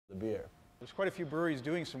beer. There's quite a few breweries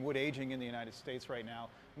doing some wood aging in the United States right now.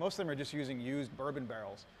 Most of them are just using used bourbon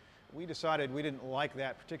barrels. We decided we didn't like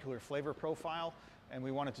that particular flavor profile, and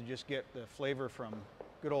we wanted to just get the flavor from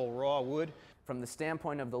good old raw wood. From the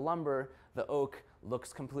standpoint of the lumber, the oak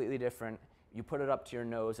looks completely different. You put it up to your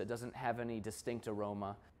nose, it doesn't have any distinct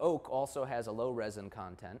aroma. Oak also has a low resin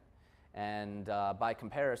content, and by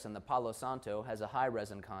comparison, the Palo Santo has a high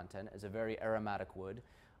resin content. It's a very aromatic wood.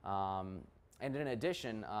 And in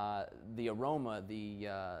addition, the aroma,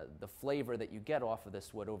 the flavor that you get off of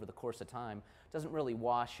this wood over the course of time doesn't really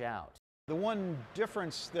wash out. The one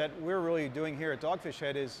difference that we're really doing here at Dogfish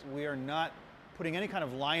Head is we are not putting any kind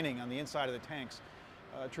of lining on the inside of the tanks.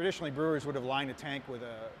 Traditionally, brewers would have lined a tank with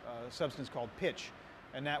a substance called pitch,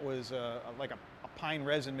 and that was like a pine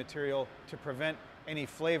resin material to prevent any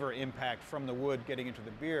flavor impact from the wood getting into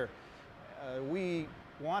the beer. We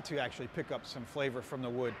want to actually pick up some flavor from the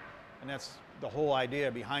wood, and that's the whole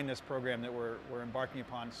idea behind this program that we're embarking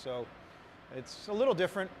upon. So it's a little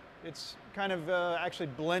different. It's kind of actually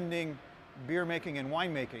blending beer making and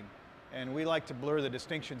wine making, and we like to blur the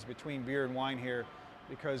distinctions between beer and wine here,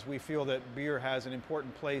 because we feel that beer has an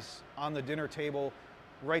important place on the dinner table,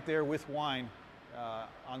 right there with wine,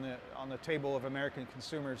 on the table of American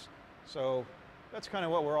consumers. So that's kind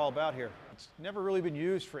of what we're all about here. It's never really been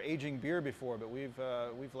used for aging beer before, but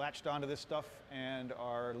we've latched onto this stuff and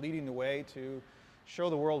are leading the way to show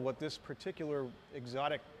the world what this particular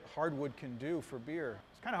exotic hardwood can do for beer.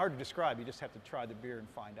 It's kind of hard to describe. You just have to try the beer and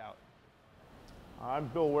find out. I'm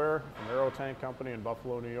Bill Ware from Aero Tank Company in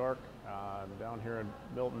Buffalo, New York. I'm down here in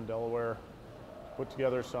Milton, Delaware. Put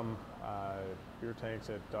together some beer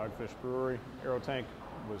tanks at Dogfish Brewery. Aero Tank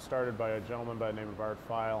was started by a gentleman by the name of Art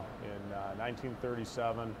File in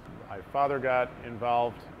 1937. My father got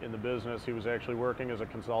involved in the business. He was actually working as a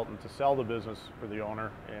consultant to sell the business for the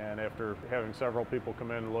owner, and after having several people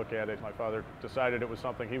come in and look at it, my father decided it was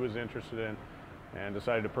something he was interested in and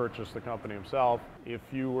decided to purchase the company himself. If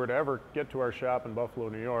you were to ever get to our shop in Buffalo,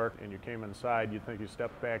 New York, and you came inside, you'd think you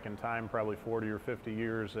stepped back in time probably 40 or 50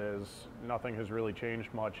 years, as nothing has really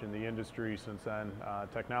changed much in the industry since then.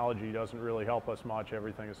 Technology doesn't really help us much.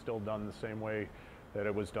 Everything is still done the same way that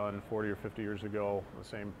it was done 40 or 50 years ago. The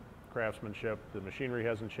same craftsmanship, the machinery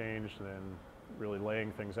hasn't changed, and really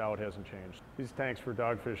laying things out hasn't changed. These tanks for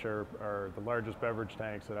Dogfish are the largest beverage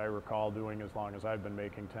tanks that I recall doing as long as I've been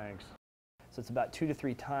making tanks. So it's about 2 to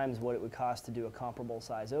 3 times what it would cost to do a comparable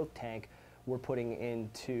size oak tank we're putting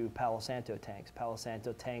into Palo Santo tanks. Palo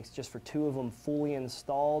Santo tanks, just for 2 of them fully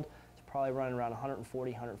installed, it's probably running around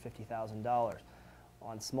 $140,000, $150,000.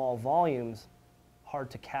 On small volumes,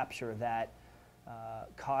 hard to capture that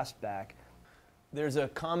cost back. There's a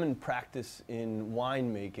common practice in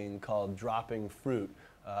winemaking called dropping fruit,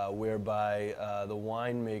 whereby the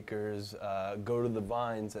winemakers go to the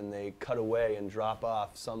vines and they cut away and drop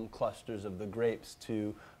off some clusters of the grapes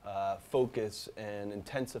to focus and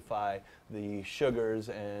intensify the sugars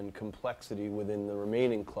and complexity within the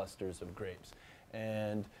remaining clusters of grapes.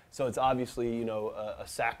 And so it's obviously, you know, a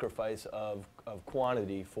sacrifice of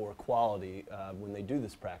quantity for quality when they do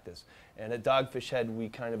this practice. And at Dogfish Head, we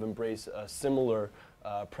kind of embrace a similar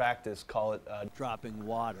practice, call it dropping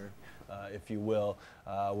water, if you will,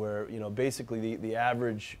 where, you know, basically the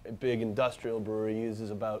average big industrial brewery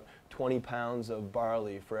uses about 20 pounds of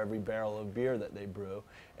barley for every barrel of beer that they brew,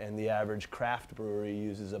 and the average craft brewery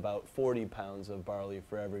uses about 40 pounds of barley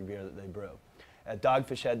for every beer that they brew. At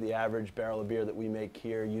Dogfish Head, the average barrel of beer that we make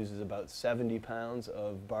here uses about 70 pounds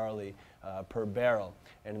of barley per barrel.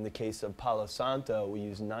 And in the case of Palo Santo, we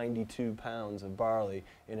use 92 pounds of barley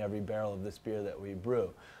in every barrel of this beer that we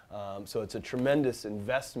brew. So it's a tremendous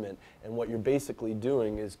investment, and what you're basically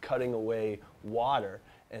doing is cutting away water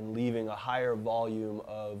and leaving a higher volume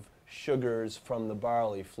of sugars from the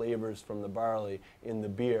barley, flavors from the barley in the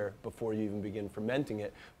beer before you even begin fermenting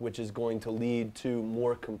it, which is going to lead to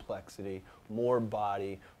more complexity, more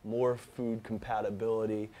body, more food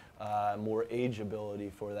compatibility, more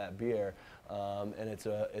ageability for that beer. And it's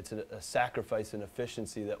a sacrifice in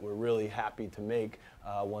efficiency that we're really happy to make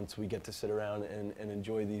once we get to sit around and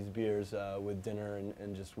enjoy these beers with dinner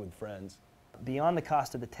and just with friends. Beyond the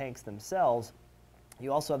cost of the tanks themselves,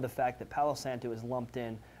 you also have the fact that Palo Santo is lumped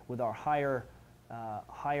in with our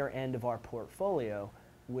higher end of our portfolio,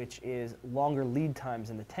 which is longer lead times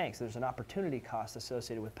in the tanks. There's an opportunity cost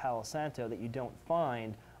associated with Palo Santo that you don't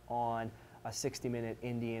find on a 60-minute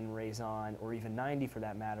Indian, Raison, or even 90 for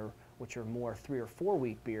that matter, which are more 3 or 4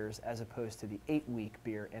 week beers as opposed to the 8-week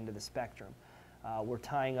beer end of the spectrum. We're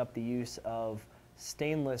tying up the use of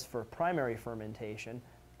stainless for primary fermentation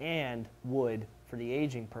and wood for the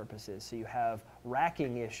aging purposes. So you have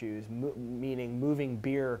racking issues, meaning moving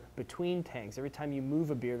beer between tanks. Every time you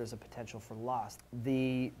move a beer, there's a potential for loss.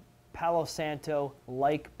 The Palo Santo,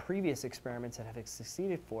 like previous experiments that have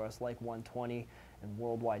succeeded for us, like 120 and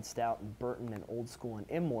Worldwide Stout and Burton and Old School and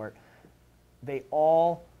Immort, they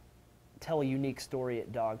all tell a unique story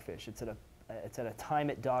at Dogfish. It's at a time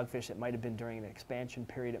at Dogfish. It might have been during an expansion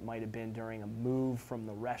period. It might have been during a move from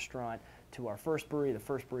the restaurant to our first brewery, the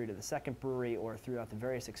first brewery to the second brewery, or throughout the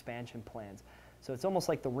various expansion plans. So it's almost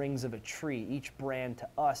like the rings of a tree. Each brand to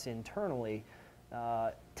us internally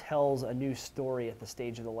tells a new story at the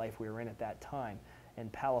stage of the life we were in at that time.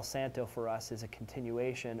 And Palo Santo for us is a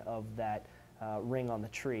continuation of that ring on the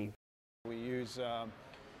tree. We use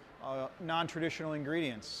non-traditional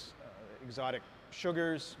ingredients, exotic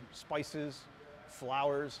sugars, spices,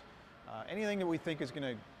 flours, anything that we think is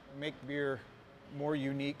going to make beer more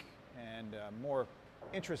unique and more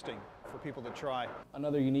interesting for people to try.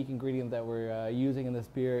 Another unique ingredient that we're using in this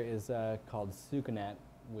beer is called sucanat,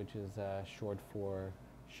 which is short for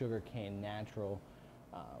sugarcane natural,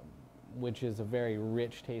 which is a very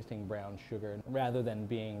rich tasting brown sugar. Rather than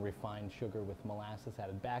being refined sugar with molasses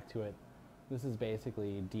added back to it, this is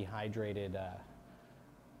basically dehydrated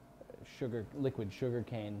liquid sugar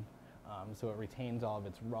cane, so it retains all of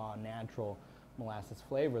its raw, natural molasses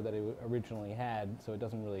flavor that it originally had, so it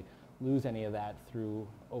doesn't really lose any of that through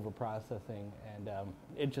over-processing, and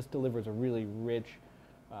it just delivers a really rich,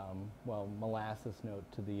 molasses note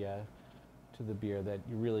to the beer that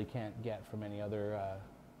you really can't get from any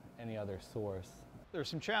other source. There are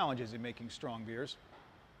some challenges in making strong beers.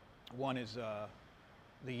 One is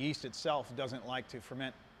the yeast itself doesn't like to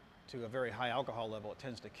ferment to a very high alcohol level. It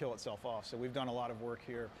tends to kill itself off. So we've done a lot of work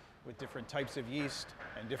here with different types of yeast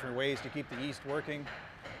and different ways to keep the yeast working.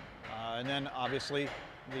 And then obviously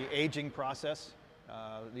the aging process.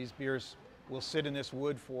 These beers will sit in this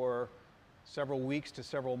wood for several weeks to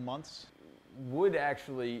several months. Wood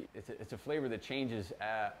actually, it's a flavor that changes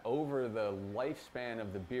over the lifespan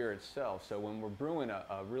of the beer itself. So when we're brewing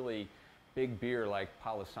a really big beer like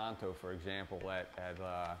Palo Santo, for example, at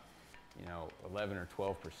 11 or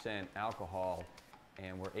 12% alcohol,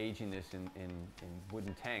 and we're aging this in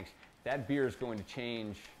wooden tanks, that beer is going to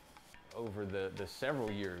change over the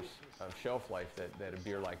several years of shelf life that a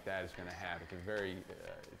beer like that is going to have.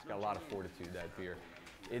 It's got a lot of fortitude, that beer.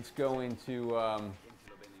 It's going to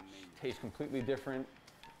taste completely different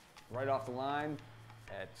right off the line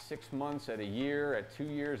at 6 months, at a year, at 2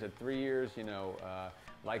 years, at 3 years,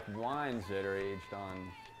 like wines that are aged on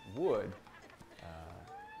wood.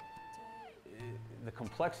 The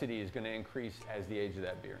complexity is going to increase as the age of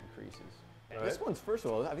that beer increases. Right. This one's, first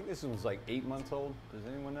of all, I think this one's like 8 months old. Does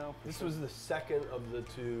anyone know? This was the second of the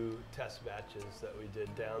 2 test batches that we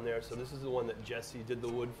did down there. So this is the one that Jesse did the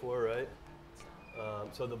wood for, right?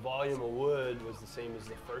 So the volume of wood was the same as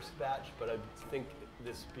the first batch, but I think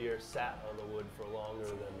this beer sat on the wood for longer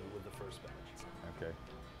than with the first batch. Okay.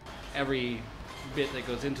 Every bit that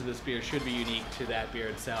goes into this beer should be unique to that beer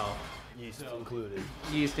itself. Yeast included.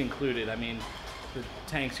 Yeast included. I mean, the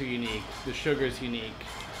tanks are unique, the sugar's unique,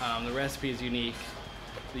 the recipe is unique,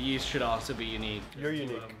 the yeast should also be unique. You're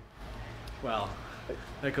unique. Well,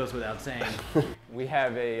 that goes without saying. We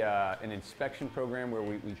have an inspection program where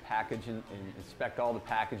we package and inspect all the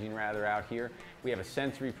packaging rather out here. We have a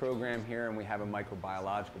sensory program here, and we have a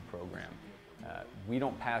microbiological program. We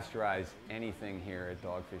don't pasteurize anything here at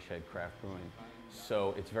Dogfish Head Craft Brewing.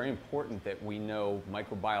 So it's very important that we know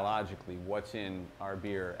microbiologically what's in our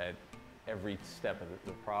beer at every step of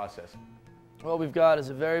the process. What we've got is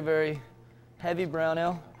a very, very heavy brown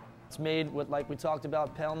ale. It's made with, like we talked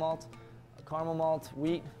about, pale malt, caramel malt,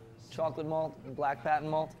 wheat, chocolate malt, and black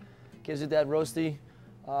patent malt. Gives it that roasty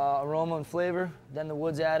aroma and flavor. Then the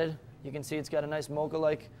wood's added. You can see it's got a nice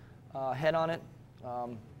mocha-like head on it.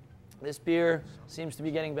 This beer seems to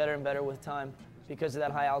be getting better and better with time because of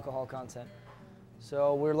that high alcohol content.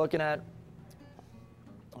 So we're looking at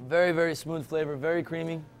a very, very smooth flavor, very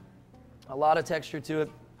creamy, a lot of texture to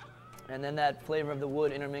it, and then that flavor of the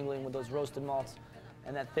wood intermingling with those roasted malts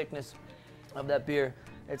and that thickness of that beer.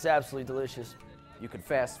 It's absolutely delicious. You could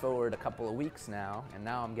fast forward a couple of weeks now, and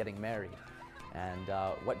now I'm getting married. And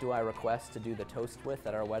what do I request to do the toast with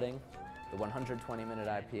at our wedding? The 120-minute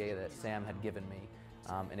IPA that Sam had given me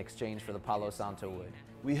in exchange for the Palo Santo wood.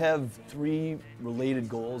 We have 3 related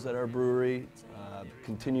goals at our brewery,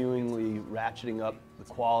 continually ratcheting up the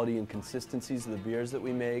quality and consistencies of the beers that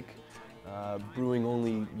we make, brewing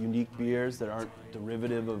only unique beers that aren't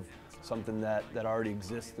derivative of something that already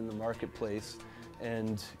exists in the marketplace,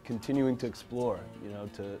 and continuing to explore,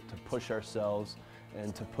 to push ourselves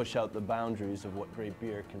and to push out the boundaries of what great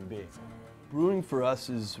beer can be. Brewing for us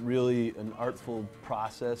is really an artful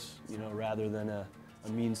process, rather than a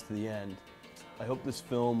means to the end. I hope this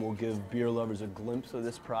film will give beer lovers a glimpse of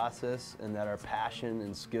this process, and that our passion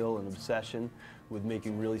and skill and obsession with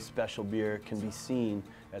making really special beer can be seen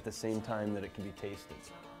at the same time that it can be tasted.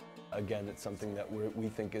 Again, it's something that we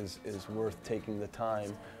think is worth taking the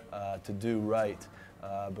time to do right,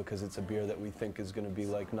 because it's a beer that we think is going to be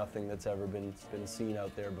like nothing that's ever been seen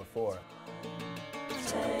out there before.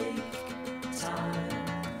 Take time,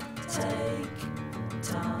 take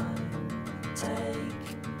time,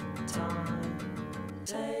 take time,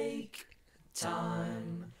 take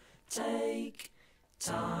time, take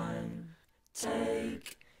time,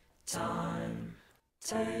 take time,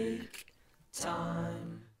 take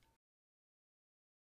time.